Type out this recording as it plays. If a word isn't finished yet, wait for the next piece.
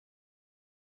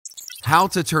How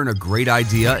to turn a great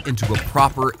idea into a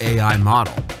proper AI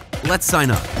model. Let's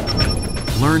sign up.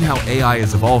 Learn how AI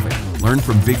is evolving. Learn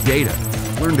from big data.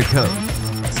 Learn to code.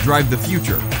 Drive the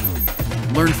future.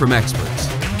 Learn from experts.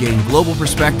 Gain global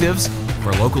perspectives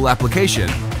for local application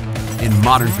in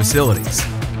modern facilities.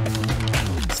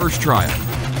 First trial.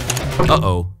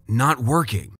 Uh-oh, not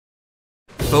working.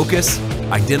 Focus,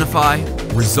 identify,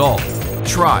 resolve.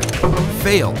 Try,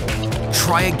 fail,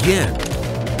 try again.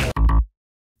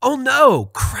 Oh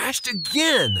no, crashed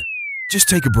again. Just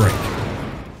take a break.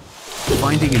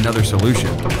 Finding another solution.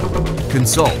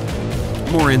 Consult.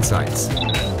 More insights.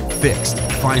 Fixed,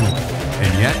 finally.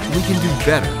 And yet, we can do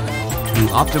better through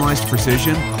optimized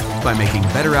precision by making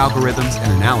better algorithms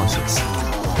and analysis.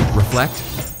 Reflect,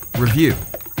 review,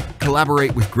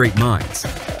 collaborate with great minds.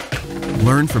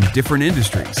 Learn from different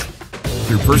industries.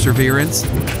 Through perseverance,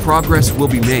 progress will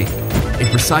be made. A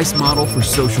precise model for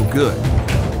social good.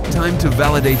 Time to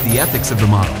validate the ethics of the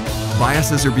model.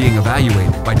 Biases are being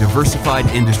evaluated by diversified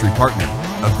industry partner.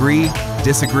 Agree,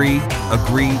 disagree,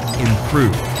 agree,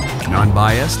 improve.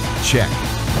 Non-biased? Check.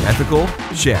 Ethical?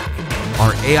 Check.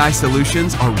 Our AI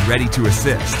solutions are ready to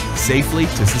assist safely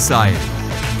to society.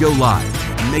 Go live,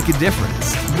 make a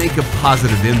difference, make a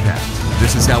positive impact.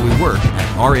 This is how we work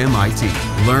at RMIT.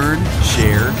 Learn,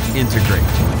 share, integrate.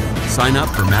 Sign up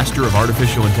for Master of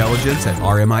Artificial Intelligence at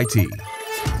RMIT.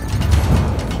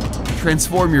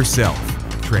 Transform yourself.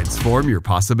 Transform your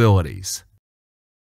possibilities.